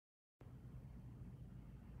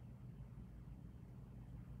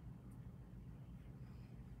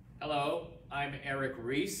Hello, I'm Eric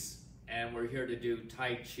Reese, and we're here to do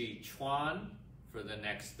Tai Chi Chuan for the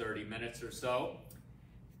next 30 minutes or so.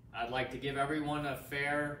 I'd like to give everyone a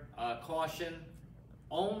fair caution.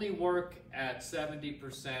 Only work at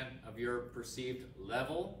 70% of your perceived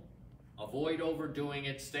level. Avoid overdoing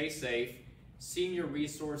it, stay safe. Senior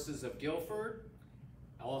Resources of Guilford.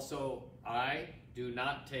 Also, I do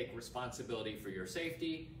not take responsibility for your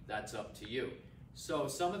safety. That's up to you. So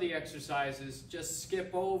some of the exercises, just skip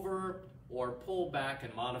over or pull back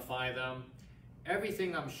and modify them.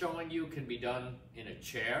 Everything I'm showing you can be done in a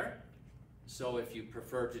chair. So if you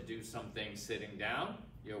prefer to do something sitting down,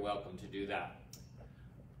 you're welcome to do that.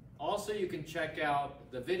 Also, you can check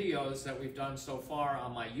out the videos that we've done so far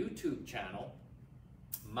on my YouTube channel.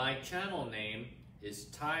 My channel name is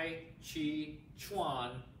Tai Chi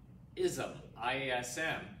Chuan Ism,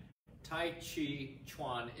 I-S-M, Tai Chi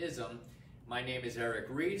Chuan Ism. My name is Eric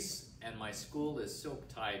Reese, and my school is Silk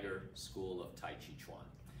Tiger School of Tai Chi Chuan.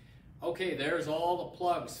 Okay, there's all the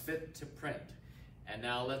plugs fit to print. And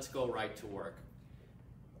now let's go right to work.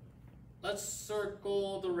 Let's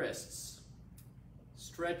circle the wrists,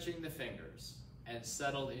 stretching the fingers, and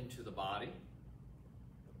settle into the body.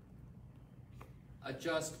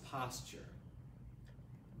 Adjust posture.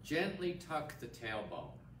 Gently tuck the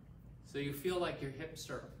tailbone, so you feel like your hips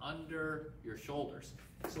are under your shoulders.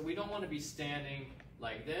 So we don't want to be standing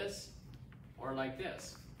like this or like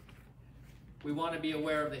this. We want to be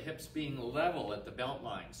aware of the hips being level at the belt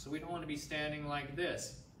line. So we don't want to be standing like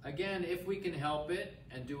this. Again, if we can help it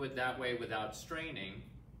and do it that way without straining,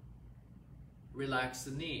 relax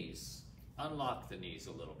the knees, unlock the knees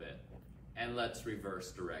a little bit, and let's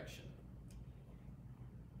reverse direction.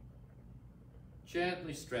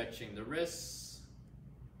 Gently stretching the wrists,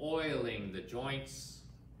 oiling the joints.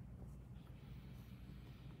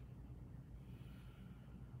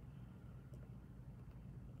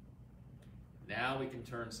 Now we can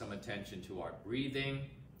turn some attention to our breathing.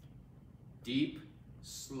 Deep,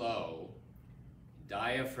 slow,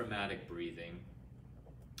 diaphragmatic breathing.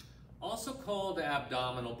 Also called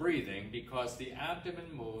abdominal breathing because the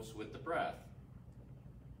abdomen moves with the breath.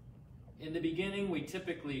 In the beginning, we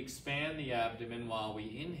typically expand the abdomen while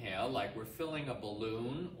we inhale, like we're filling a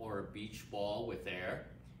balloon or a beach ball with air.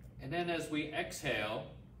 And then as we exhale,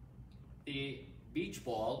 the beach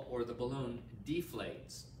ball or the balloon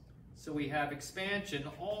deflates. So we have expansion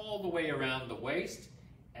all the way around the waist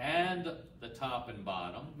and the top and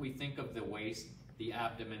bottom. We think of the waist, the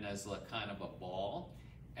abdomen as a kind of a ball,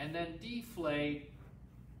 and then deflate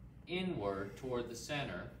inward toward the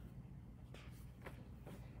center.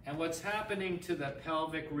 And what's happening to the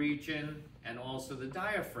pelvic region and also the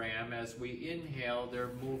diaphragm, as we inhale, they're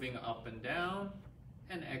moving up and down,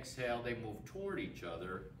 and exhale, they move toward each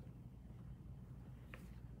other.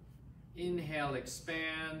 Inhale,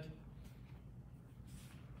 expand.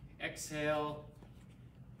 Exhale,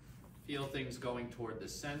 feel things going toward the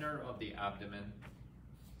center of the abdomen,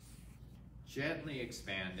 gently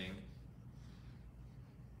expanding.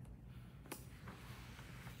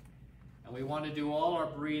 And we want to do all our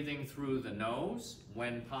breathing through the nose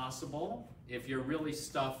when possible. If you're really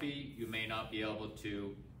stuffy, you may not be able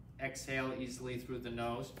to exhale easily through the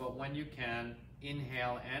nose, but when you can,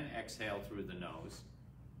 inhale and exhale through the nose.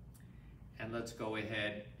 And let's go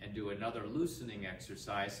ahead and do another loosening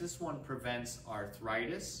exercise. This one prevents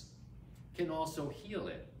arthritis, can also heal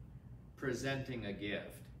it, presenting a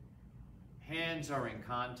gift. Hands are in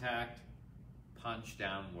contact, punch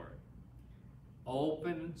downward.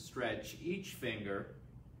 Open, stretch each finger.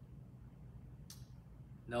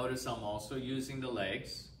 Notice I'm also using the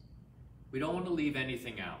legs. We don't want to leave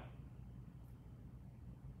anything out.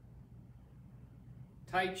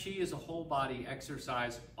 Tai Chi is a whole body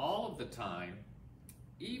exercise all of the time.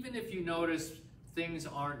 Even if you notice things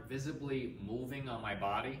aren't visibly moving on my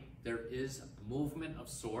body, there is movement of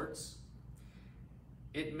sorts.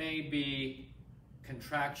 It may be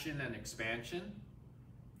contraction and expansion.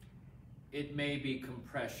 It may be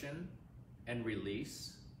compression and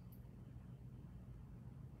release.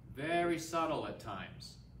 Very subtle at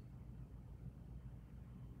times.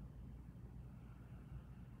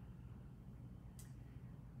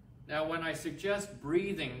 Now, when I suggest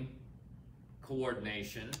breathing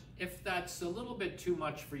coordination, if that's a little bit too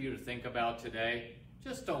much for you to think about today,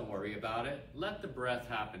 just don't worry about it. Let the breath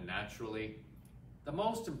happen naturally. The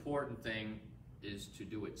most important thing is to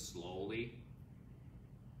do it slowly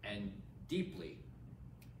and deeply.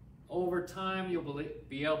 Over time, you'll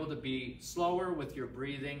be able to be slower with your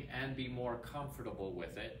breathing and be more comfortable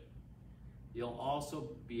with it. You'll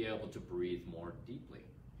also be able to breathe more deeply.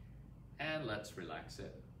 And let's relax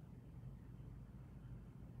it.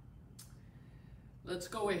 Let's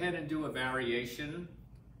go ahead and do a variation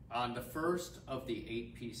on the first of the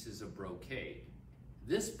 8 pieces of brocade.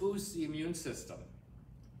 This boosts the immune system.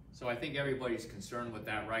 So I think everybody's concerned with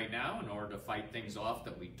that right now in order to fight things off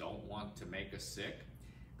that we don't want to make us sick.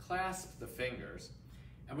 Clasp the fingers,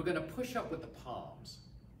 and we're going to push up with the palms.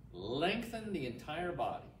 Lengthen the entire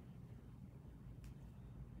body,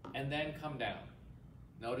 and then come down.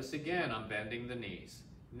 Notice again, I'm bending the knees.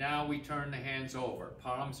 Now we turn the hands over.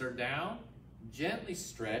 Palms are down, gently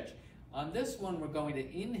stretch. On this one, we're going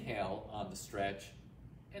to inhale on the stretch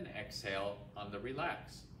and exhale on the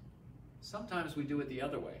relax. Sometimes we do it the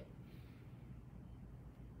other way.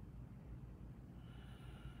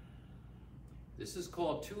 This is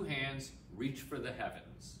called 2 hands, reach for the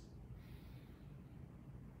heavens.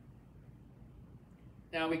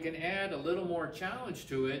 Now we can add a little more challenge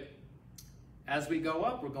to it. As we go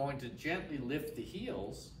up, we're going to gently lift the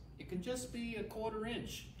heels. It can just be a 1/4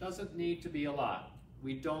 inch, doesn't need to be a lot.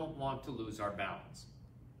 We don't want to lose our balance.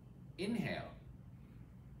 Inhale.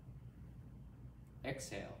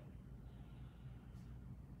 Exhale.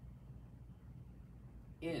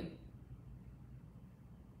 In.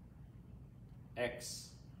 X.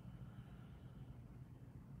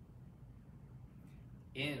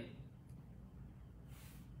 In.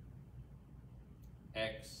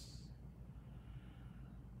 X.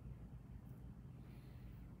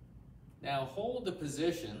 Now hold the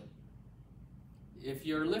position. If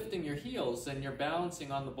you're lifting your heels, then you're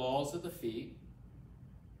balancing on the balls of the feet.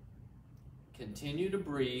 Continue to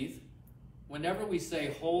breathe. Whenever we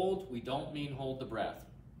say hold, we don't mean hold the breath.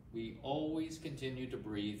 We always continue to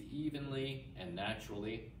breathe evenly and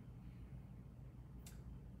naturally.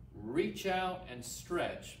 Reach out and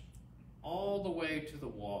stretch all the way to the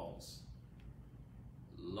walls.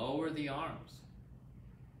 Lower the arms.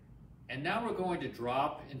 And now we're going to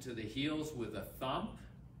drop into the heels with a thump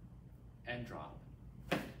and drop.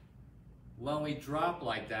 When we drop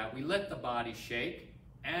like that, we let the body shake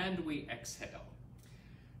and we exhale.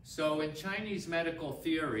 So in Chinese medical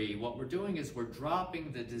theory, what we're doing is we're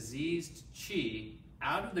dropping the diseased qi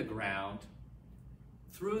out of the ground,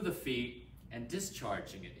 through the feet, and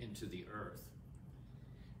discharging it into the earth.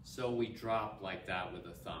 So we drop like that with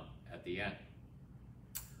a thump at the end.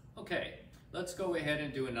 Okay, let's go ahead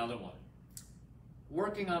and do another one.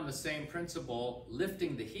 Working on the same principle,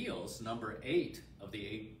 lifting the heels, number 8 of the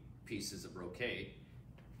 8 pieces of brocade.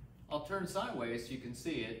 I'll turn sideways so you can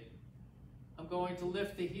see it. I'm going to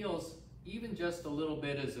lift the heels, even just a little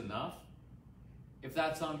bit is enough. If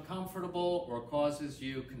that's uncomfortable or causes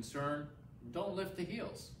you concern, don't lift the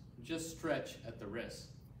heels. Just stretch at the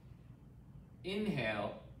wrist.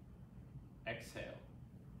 Inhale, exhale.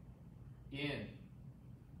 In,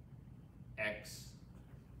 X.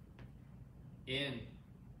 In,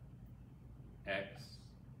 X.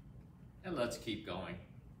 And let's keep going.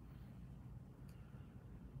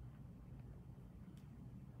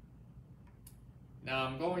 Now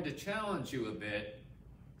I'm going to challenge you a bit.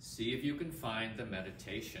 See if you can find the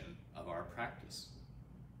meditation of our practice.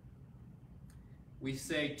 We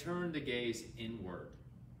say turn the gaze inward.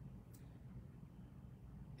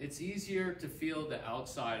 It's easier to feel the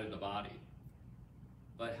outside of the body,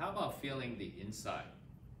 but how about feeling the inside?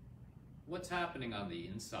 What's happening on the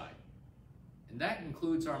inside? And that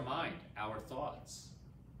includes our mind, our thoughts.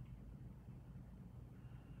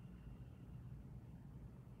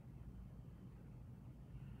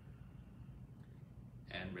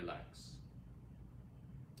 And relax.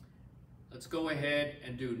 Let's go ahead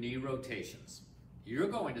and do knee rotations. You're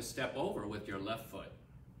going to step over with your left foot.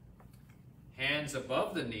 Hands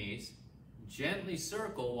above the knees, gently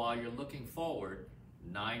circle while you're looking forward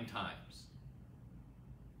 9 times.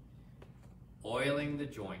 Oiling the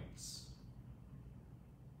joints.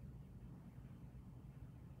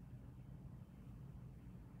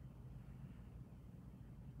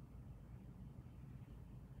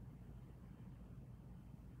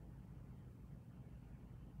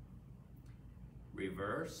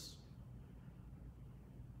 Reverse.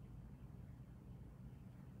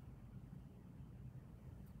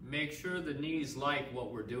 Make sure the knees like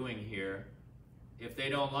what we're doing here. If they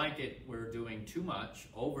don't like it, we're doing too much,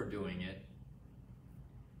 overdoing it.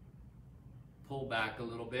 Pull back a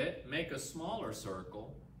little bit, make a smaller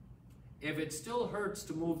circle. If it still hurts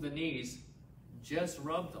to move the knees, just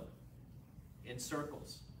rub them in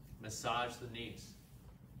circles. Massage the knees.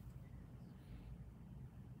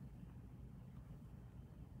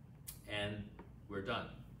 And we're done,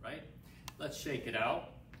 right? Let's shake it out.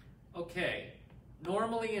 Okay,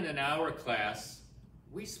 normally in an hour class,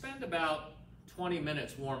 we spend about 20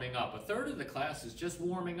 minutes warming up. 1/3 of the class is just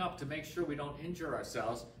warming up to make sure we don't injure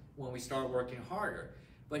ourselves when we start working harder.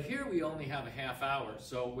 But here we only have a half hour,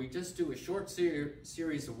 so we just do a short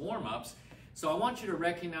series of warm-ups. So I want you to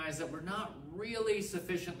recognize that we're not really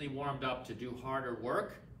sufficiently warmed up to do harder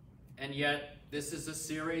work, and yet this is a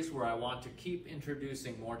series where I want to keep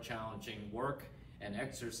introducing more challenging work and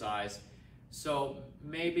exercise. So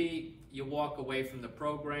maybe you walk away from the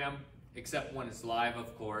program, except when it's live,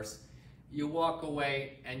 of course. You walk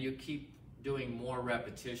away and you keep doing more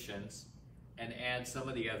repetitions and add some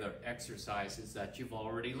of the other exercises that you've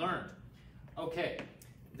already learned. Okay,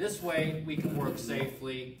 this way we can work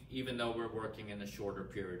safely even though we're working in a shorter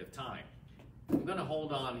period of time. I'm going to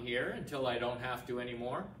hold on here until I don't have to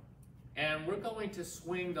anymore. And we're going to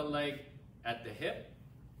swing the leg at the hip,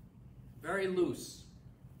 very loose,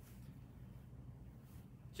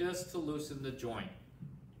 just to loosen the joint.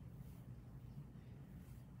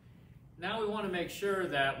 Now we want to make sure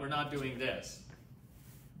that we're not doing this.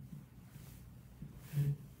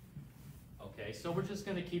 Okay, so we're just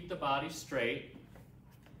going to keep the body straight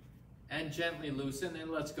and gently loosen,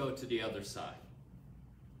 and let's go to the other side.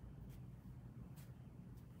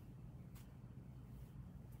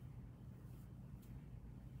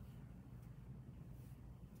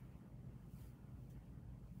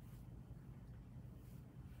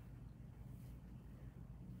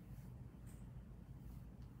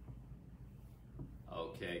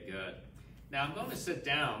 Okay, good. Now I'm going to sit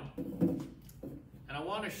down, and I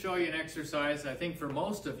want to show you an exercise. I think for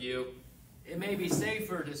most of you, it may be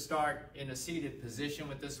safer to start in a seated position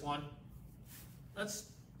with this one. Let's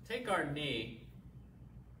take our knee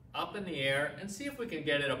up in the air and see if we can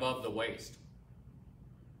get it above the waist.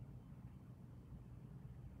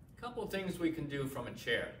 A couple things we can do from a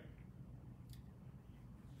chair.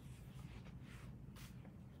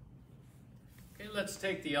 Okay, let's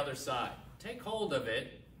take the other side. Take hold of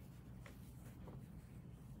it.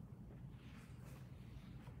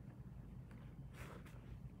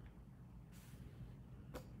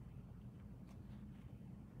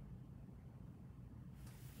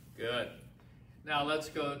 Good. Now let's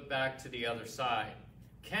go back to the other side.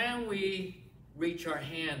 Can we reach our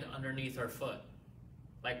hand underneath our foot,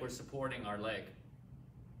 like we're supporting our leg?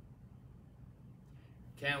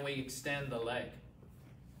 Can we extend the leg?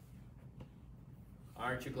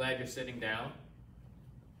 Aren't you glad you're sitting down?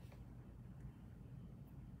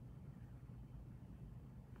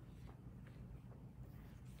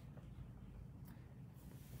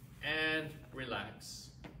 And relax.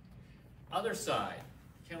 Other side.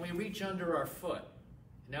 Can we reach under our foot?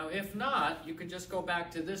 Now, if not, you can just go back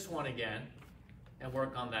to this one again and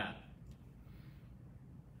work on that.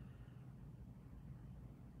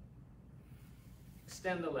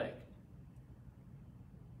 Extend the leg.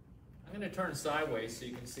 I'm going to turn sideways so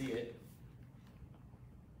you can see it.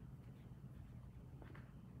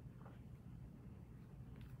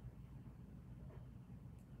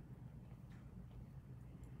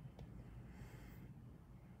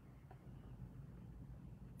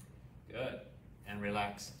 Good. And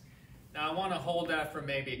relax. Now I want to hold that for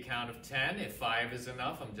maybe a count of 10. If 5 is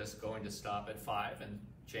enough, I'm just going to stop at 5 and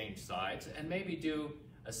change sides, and maybe do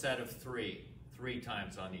a set of 3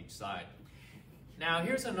 times on each side. Now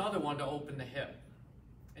here's another one to open the hip.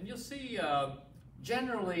 And you'll see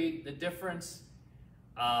generally the difference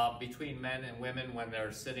between men and women when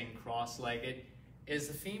they're sitting cross-legged is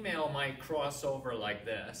the female might cross over like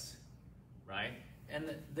this, right?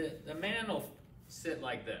 And the man will sit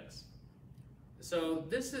like this. So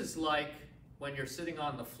this is like when you're sitting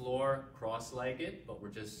on the floor cross-legged, but we're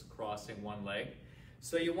just crossing one leg.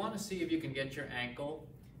 So you want to see if you can get your ankle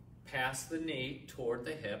past the knee toward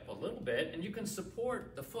the hip a little bit, and you can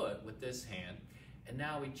support the foot with this hand. And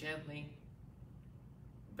now we gently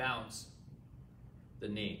bounce the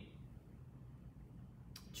knee,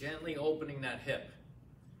 gently opening that hip.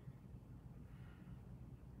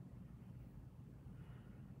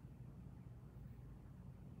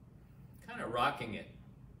 Kind of rocking it.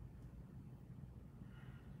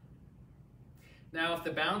 Now if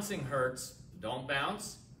the bouncing hurts, don't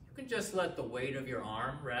bounce. You can just let the weight of your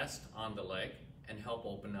arm rest on the leg and help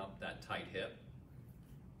open up that tight hip.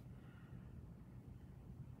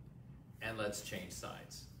 And let's change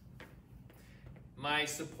sides. My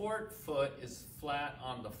support foot is flat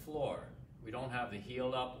on the floor. We don't have the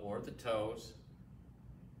heel up or the toes.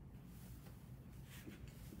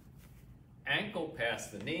 Ankle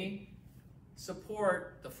past the knee.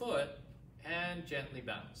 Support the foot and gently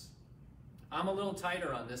bounce. I'm a little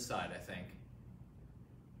tighter on this side, I think.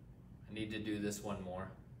 I need to do this one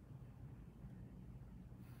more.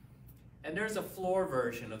 And there's a floor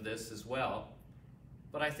version of this as well.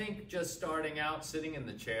 But I think just starting out sitting in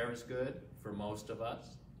the chair is good for most of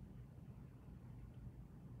us.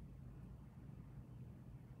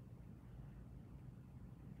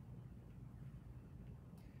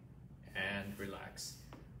 and relax.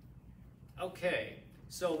 Okay,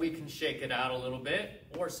 so we can shake it out a little bit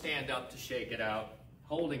or stand up to shake it out,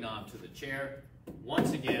 holding on to the chair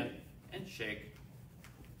once again and shake.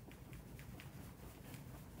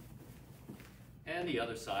 And the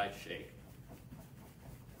other side, shake.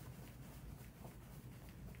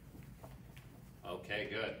 Okay,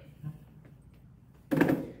 good.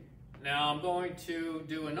 Now I'm going to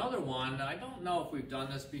do another one. I don't know if we've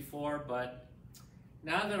done this before, but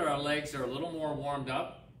now that our legs are a little more warmed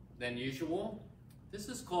up than usual, this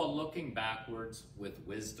is called looking backwards with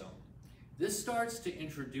wisdom. This starts to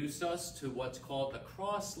introduce us to what's called the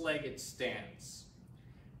cross-legged stance.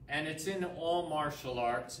 And it's in all martial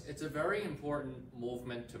arts. It's a very important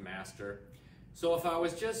movement to master. So if I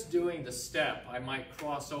was just doing the step, I might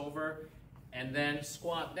cross over and then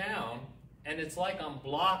squat down, and it's like I'm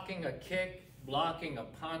blocking a kick, blocking a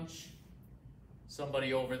punch,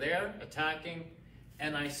 somebody over there attacking,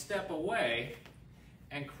 and I step away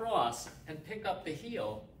and cross and pick up the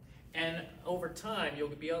heel, and over time you'll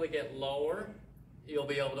be able to get lower, you'll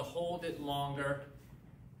be able to hold it longer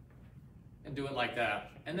and do it like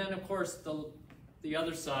that. And then of course the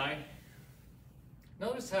other side,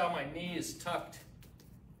 notice how my knee is tucked.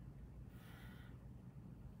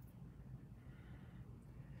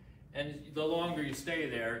 And the longer you stay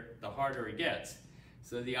there, the harder it gets.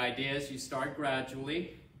 So the idea is you start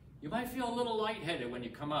gradually. You might feel a little lightheaded when you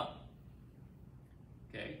come up.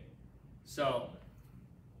 Okay, so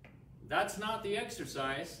that's not the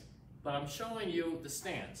exercise, but I'm showing you the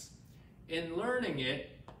stance. In learning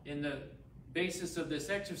it, in the basis of this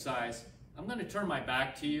exercise, I'm going to turn my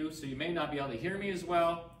back to you, so you may not be able to hear me as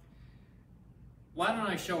well. Why don't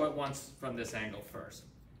I show it once from this angle first?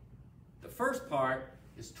 The first part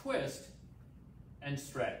is twist and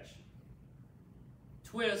stretch.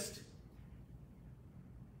 Twist,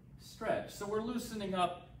 stretch. So we're loosening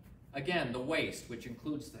up, again, the waist, which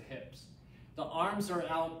includes the hips. The arms are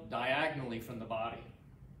out diagonally from the body.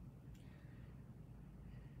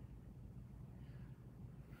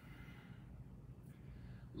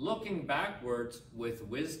 Looking backwards with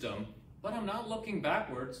wisdom, but I'm not looking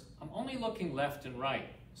backwards, I'm only looking left and right.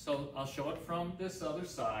 So I'll show it from this other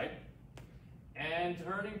side. And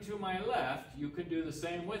turning to my left, you could do the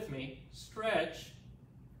same with me. Stretch,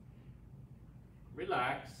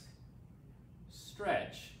 relax,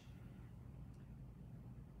 stretch,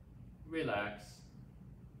 relax,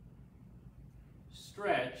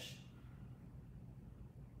 stretch,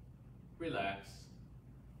 relax,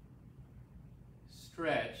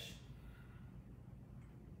 stretch,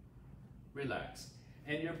 relax.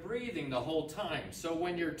 And you're breathing the whole time. So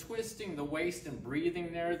when you're twisting the waist and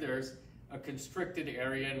breathing there, there's a constricted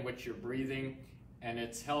area in which you're breathing, and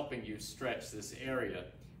it's helping you stretch this area,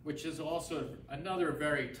 which is also another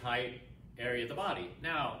very tight area of the body.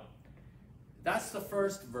 Now, that's the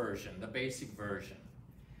first version, the basic version.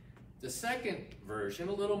 The second version,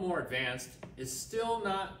 a little more advanced, is still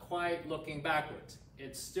not quite looking backwards.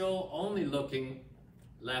 It's still only looking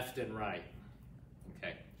left and right.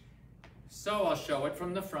 Okay, so I'll show it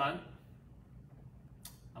from the front.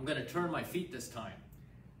 I'm going to turn my feet this time.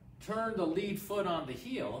 Turn the lead foot on the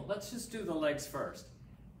heel. Let's just do the legs first.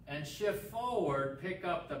 And shift forward, pick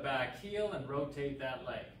up the back heel and rotate that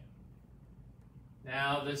leg.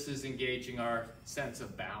 Now this is engaging our sense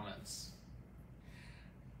of balance.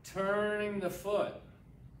 Turning the foot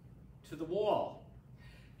to the wall.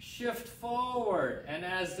 Shift forward, and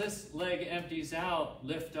as this leg empties out,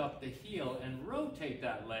 lift up the heel and rotate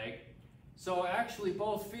that leg. So actually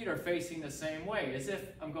both feet are facing the same way, as if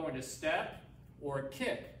I'm going to step or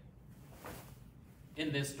kick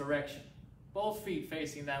in this direction. Both feet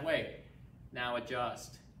facing that way. Now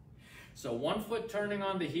adjust. So one foot turning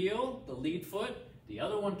on the heel, the lead foot, the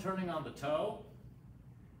other one turning on the toe.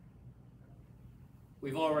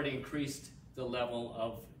 We've already increased the level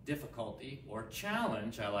of difficulty, or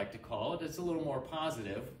challenge I like to call it. It's a little more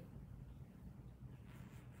positive.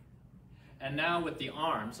 And now with the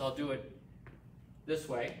arms, I'll do it this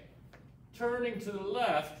way. Turning to the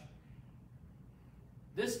left,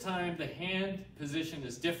 this time the hand position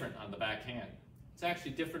is different on the back hand. It's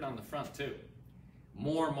actually different on the front too.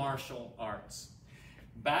 More martial arts.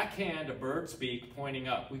 Back hand, a bird's beak pointing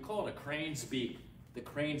up. We call it a crane's beak. The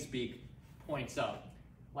crane's beak points up,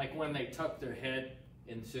 like when they tuck their head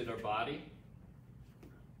into their body.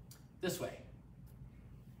 This way.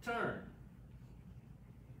 Turn.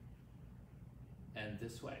 And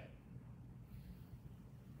this way.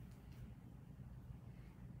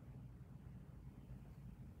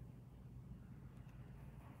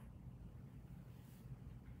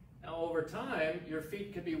 Now over time, your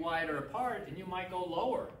feet could be wider apart and you might go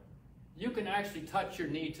lower. you can actually touch your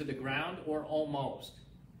knee to the ground or almost.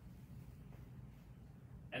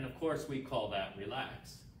 And of course, we call that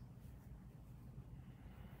relax.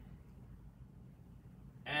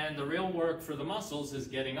 And the real work for the muscles is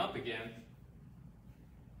getting up again.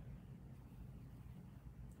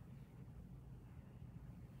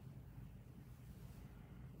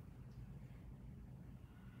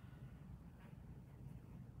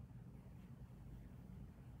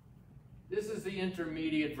 This is the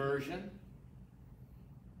intermediate version.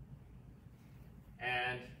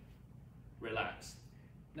 And relax.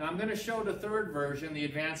 Now I'm going to show the third version, the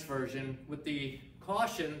advanced version, with the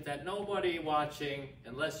caution that nobody watching,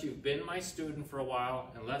 unless you've been my student for a while,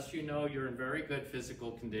 unless you know you're in very good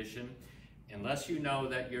physical condition, unless you know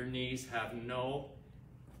that your knees have no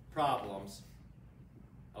problems,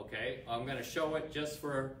 okay? I'm going to show it just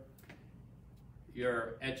for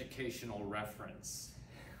your educational reference.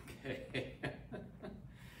 Okay.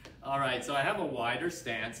 All right, so I have a wider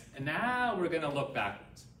stance, and now we're going to look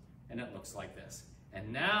backwards, and it looks like this.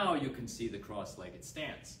 And now you can see the cross-legged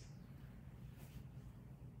stance.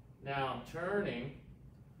 Now I'm turning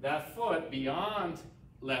that foot beyond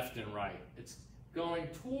left and right. It's going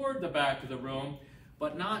toward the back of the room,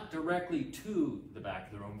 but not directly to the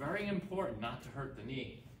back of the room. Very important not to hurt the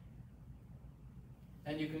knee.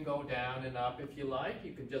 And you can go down and up if you like.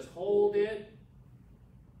 You can just hold it.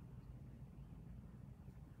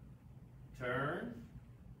 Turn.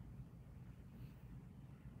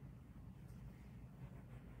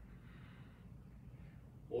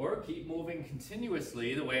 Or keep moving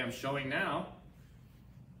continuously the way I'm showing now.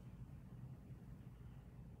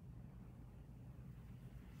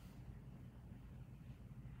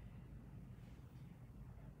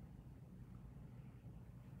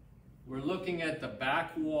 We're looking at the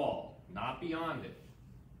back wall, not beyond it.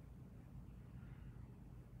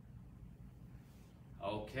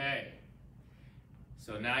 Okay.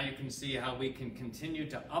 So now you can see how we can continue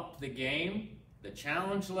to up the game, the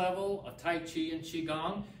challenge level of Tai Chi and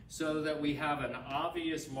Qigong, so that we have an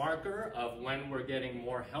obvious marker of when we're getting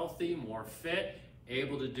more healthy, more fit,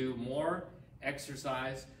 able to do more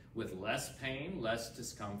exercise with less pain, less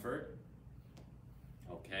discomfort.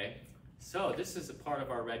 Okay, so this is a part of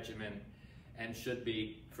our regimen and should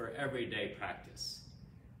be for everyday practice.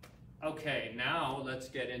 Okay, now let's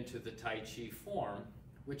get into the Tai Chi form,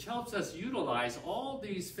 which helps us utilize all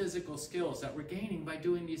these physical skills that we're gaining by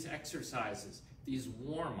doing these exercises, these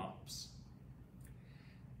warm-ups.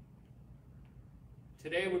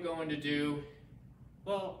 Today we're going to do,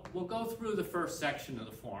 well, we'll go through the first section of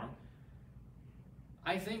the form.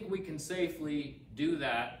 I think we can safely do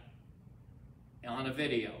that on a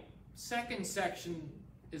video. Second section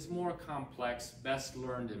is more complex, best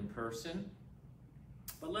learned in person.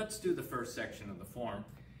 But let's do the first section of the form.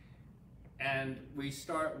 And we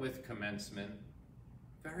start with commencement.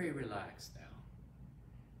 Very relaxed now.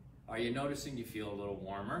 Are you noticing you feel a little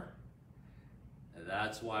warmer?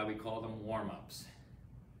 That's why we call them warm-ups.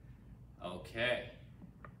 Okay.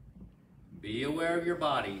 Be aware of your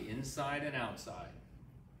body, inside and outside.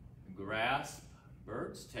 Grasp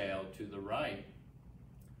bird's tail to the right.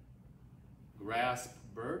 Grasp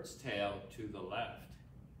bird's tail to the left.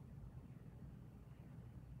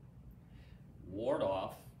 Ward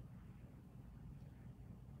off.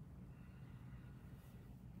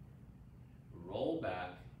 Roll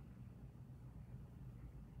back.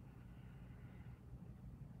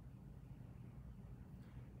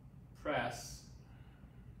 Press.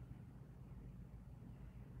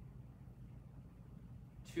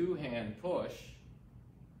 Two-hand push.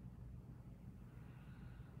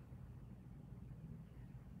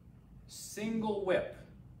 Single whip,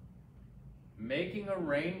 making a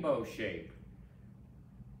rainbow shape.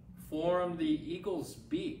 Form the eagle's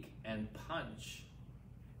beak and punch.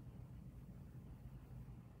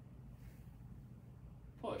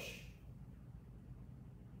 Push.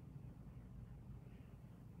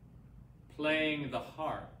 Playing the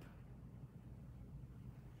harp.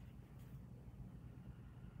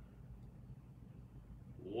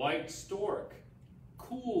 White stork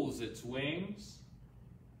cools its wings.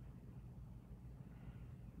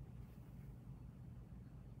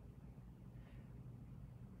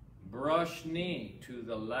 Brush knee to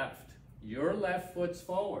the left. Your left foot's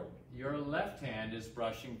forward. Your left hand is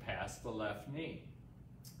brushing past the left knee.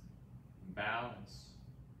 Balance.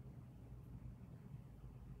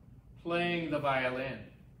 Playing the violin.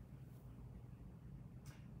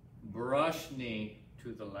 Brush knee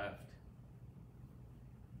to the left.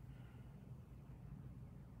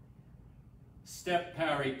 Step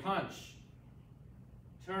parry punch.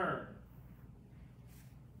 Turn.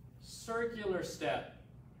 Circular step.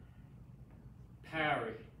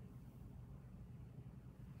 Parry.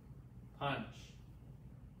 punch.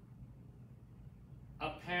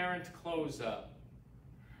 Apparent close-up.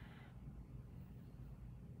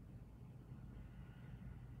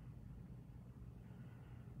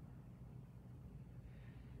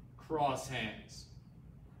 Cross hands.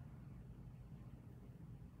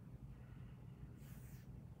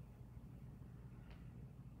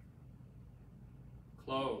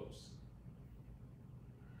 Close.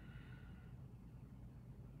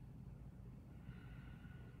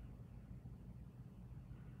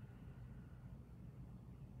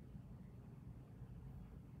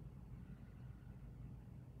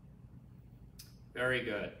 Very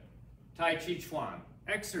good. Tai Chi Chuan,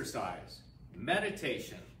 exercise,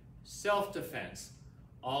 meditation, self-defense,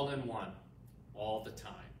 all in one, all the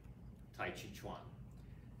time. Tai Chi Chuan.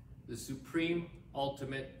 The supreme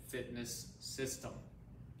ultimate fitness system.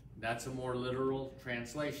 That's a more literal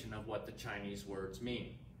translation of what the Chinese words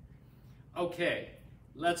mean. Okay,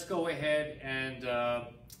 let's go ahead and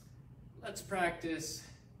let's practice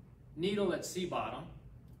needle at sea bottom.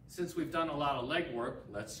 Since we've done a lot of leg work,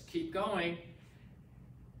 let's keep going.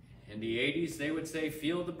 In the 80s, they would say,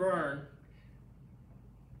 feel the burn.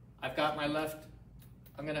 I've got my left,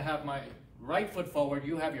 I'm gonna have my right foot forward,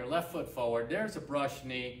 you have your left foot forward. There's a brush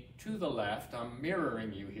knee to the left. I'm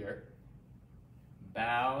mirroring you here.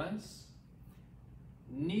 Balance.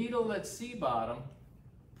 Needle at sea bottom,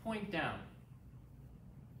 point down.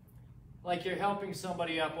 Like you're helping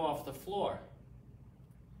somebody up off the floor.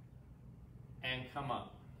 And come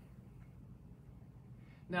up.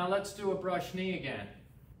 Now let's do a brush knee again.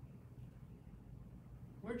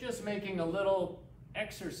 We're just making a little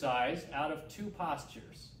exercise out of two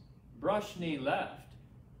postures. Brush knee left,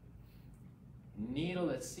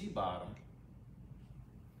 needle at sea bottom,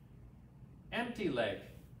 empty leg,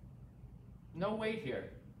 no weight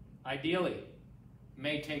here. Ideally,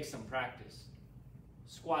 may take some practice.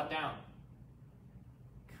 Squat down,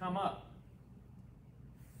 come up,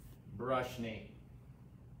 brush knee.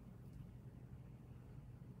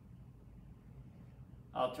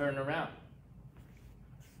 I'll turn around.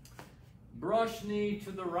 Brush knee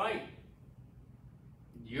to the right.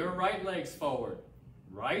 Your right leg's forward.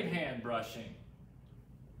 Right hand brushing.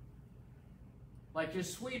 Like you're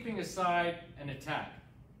sweeping aside an attack.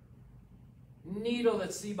 Needle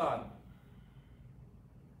at sea bottom.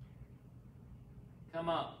 Come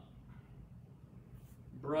up.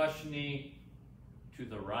 Brush knee to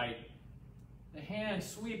the right. The hand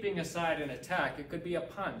sweeping aside an attack. It could be a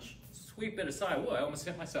punch. Sweep it aside. Whoa, I almost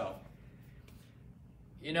hit myself.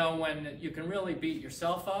 You know, when you can really beat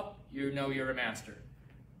yourself up, you know you're a master.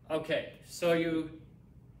 Okay, so you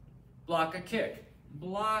block a kick.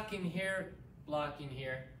 Blocking here, blocking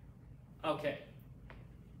here. Okay.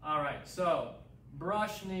 All right, so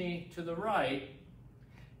brush knee to the right,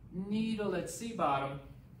 needle at sea bottom,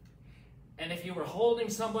 and if you were holding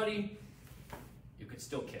somebody, you could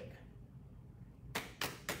still kick.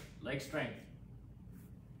 Leg strength.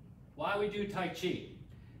 Why we do Tai Chi?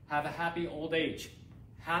 Have a happy old age.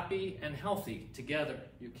 Happy and healthy together.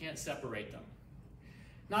 You can't separate them.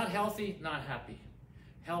 Not healthy, not happy.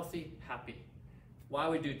 Healthy, happy. Why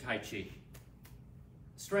we do Tai Chi?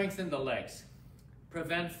 Strengthen the legs.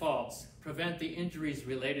 Prevent falls. Prevent the injuries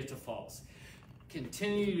related to falls.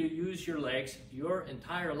 Continue to use your legs your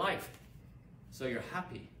entire life. So you're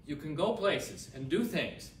happy. You can go places and do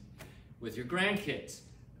things with your grandkids,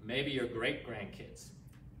 maybe your great-grandkids.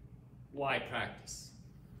 Why practice?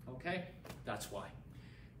 Okay? That's why.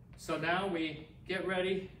 So now we get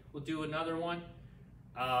ready. We'll do another one.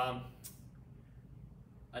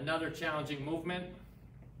 Another challenging movement.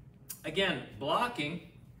 Again, blocking.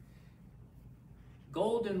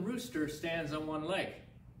 Golden Rooster stands on one leg.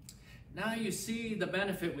 Now you see the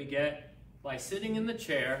benefit we get by sitting in the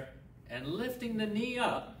chair and lifting the knee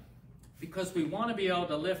up, because we want to be able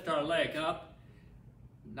to lift our leg up,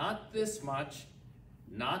 not this much,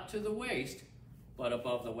 not to the waist, but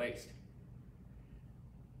above the waist.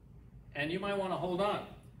 And you might want to hold on,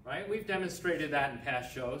 right? We've demonstrated that in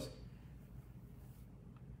past shows.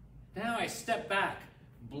 Now I step back,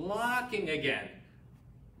 blocking again.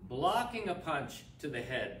 Blocking a punch to the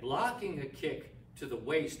head, blocking a kick to the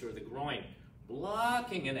waist or the groin,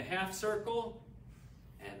 blocking in a half circle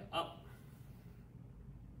and up.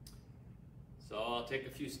 So I'll take a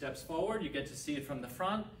few steps forward. You get to see it from the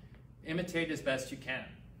front. Imitate as best you can.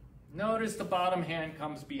 Notice the bottom hand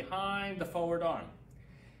comes behind the forward arm.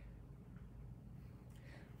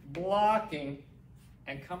 Blocking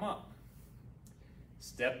and come up.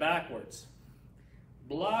 Step backwards.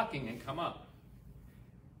 Blocking and come up.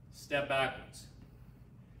 Step backwards.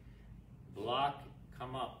 Block,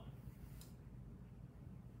 come up.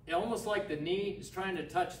 almost like the knee is trying to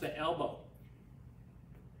touch the elbow.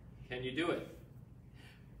 Can you do it?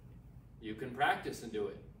 You can practice and do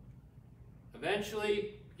it.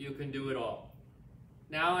 Eventually, you can do it all.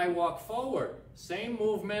 Now I walk forward. Same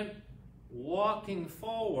movement, walking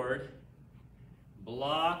forward.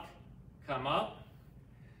 Block, come up.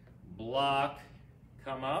 Block,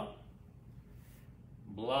 come up.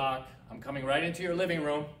 Block. I'm coming right into your living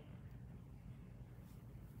room.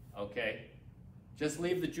 Okay. Just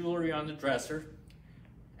leave the jewelry on the dresser.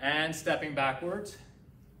 And stepping backwards.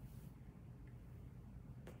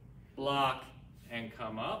 Block and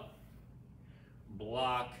come up.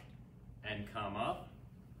 Block and come up.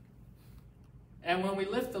 And when we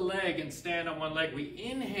lift the leg and stand on one leg, we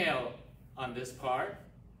inhale on this part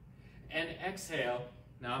and exhale.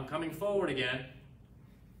 Now I'm coming forward again.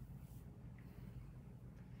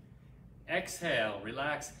 Exhale,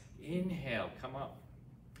 relax. Inhale, come up.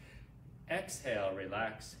 Exhale,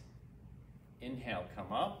 relax. Inhale,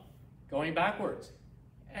 come up. Going backwards.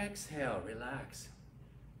 Exhale, relax.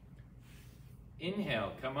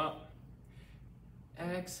 Inhale, come up.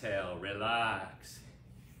 Exhale, relax.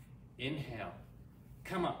 Inhale,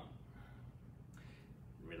 come up.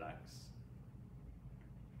 Relax.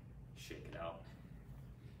 Shake it out.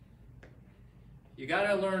 You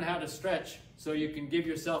gotta learn how to stretch so you can give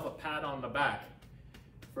yourself a pat on the back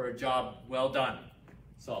for a job well done.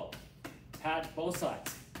 So, pat both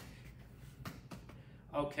sides.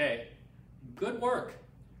 Okay, good work.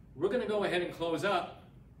 We're gonna go ahead and close up.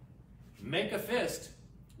 Make a fist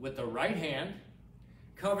with the right hand,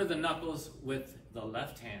 cover the knuckles with the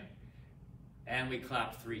left hand, and we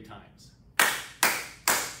clap 3 times.